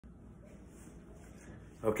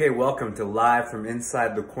Okay, welcome to Live from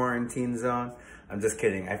Inside the Quarantine Zone. I'm just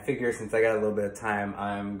kidding. I figure since I got a little bit of time,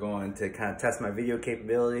 I'm going to kind of test my video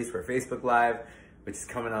capabilities for Facebook Live, which is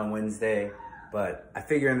coming on Wednesday. But I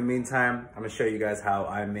figure in the meantime, I'm gonna show you guys how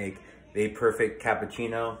I make the perfect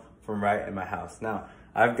cappuccino from right in my house. Now,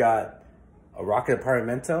 I've got a Rocket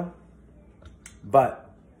Apartamento,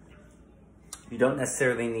 but you don't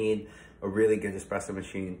necessarily need a really good espresso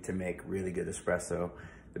machine to make really good espresso.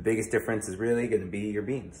 The biggest difference is really gonna be your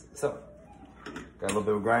beans. So, got a little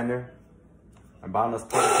bit of a grinder, my bottomless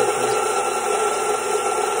porta filter.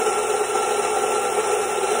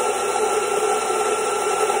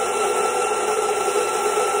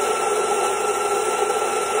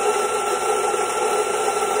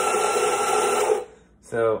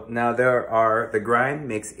 So now the grind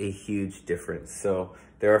makes a huge difference. So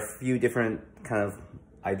there are a few different kind of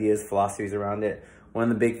ideas, philosophies around it. One of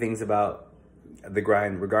the big things about the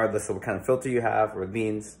grind, regardless of what kind of filter you have or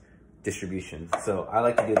beans, distribution. So I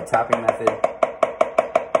like to do the tapping method.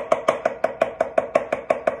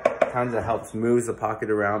 Kind of helps moves the pocket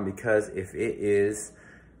around, because if it is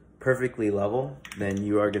perfectly level, then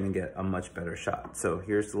you are gonna get a much better shot. So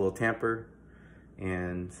here's the little tamper,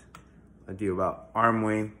 and I do about arm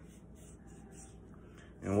length.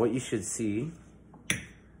 And what you should see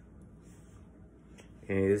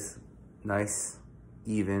is nice,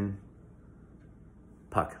 even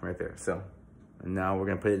puck right there. So, and now we're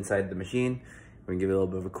gonna put it inside the machine. We're gonna give it a little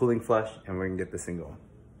bit of a cooling flush, and we're gonna get this thing going.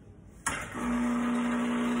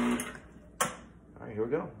 All right, here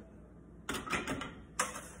we go.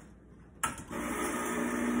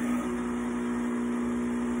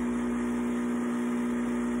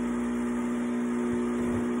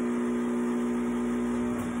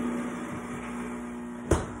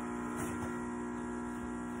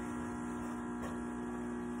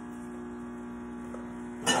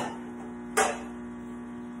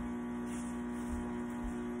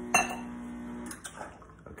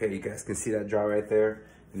 Okay, you guys can see that draw right there.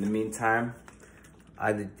 In the meantime,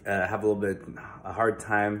 I have a hard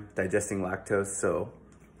time digesting lactose, so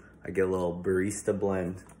I get a little barista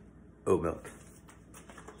blend oat milk.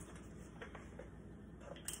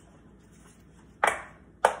 All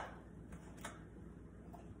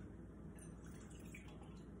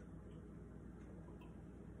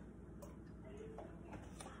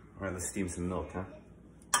right, let's steam some milk, huh?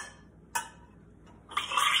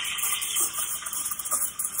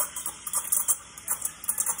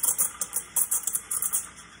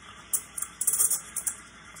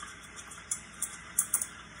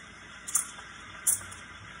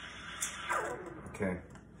 Okay,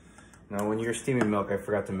 now when you're steaming milk, I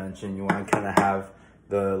forgot to mention, you want to kind of have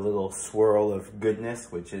the little swirl of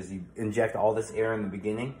goodness, which is you inject all this air in the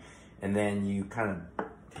beginning, and then you kind of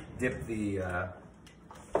dip the,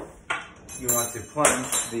 you want to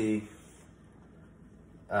plunge the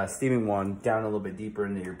steaming one down a little bit deeper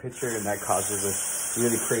into your pitcher, and that causes this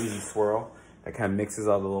really crazy swirl that kind of mixes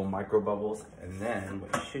all the little micro bubbles. And then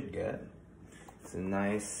what you should get is a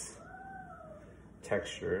nice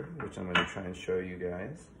texture, which I'm going to try and show you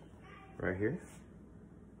guys right here.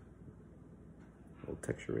 Little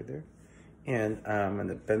texture right there. And I'm going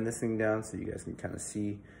to bend this thing down so you guys can kind of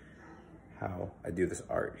see how I do this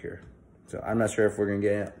art here. So I'm not sure if we're going to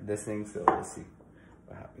get this thing, so let's see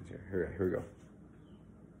what happens here. Here we go.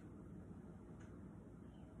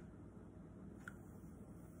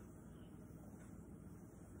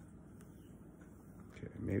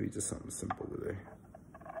 Okay, maybe just something simple today.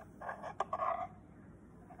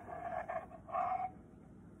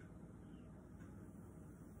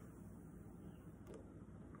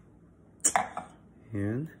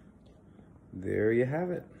 And there you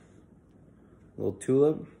have it. Little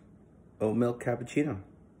tulip oat milk cappuccino.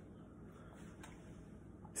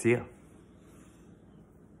 See ya.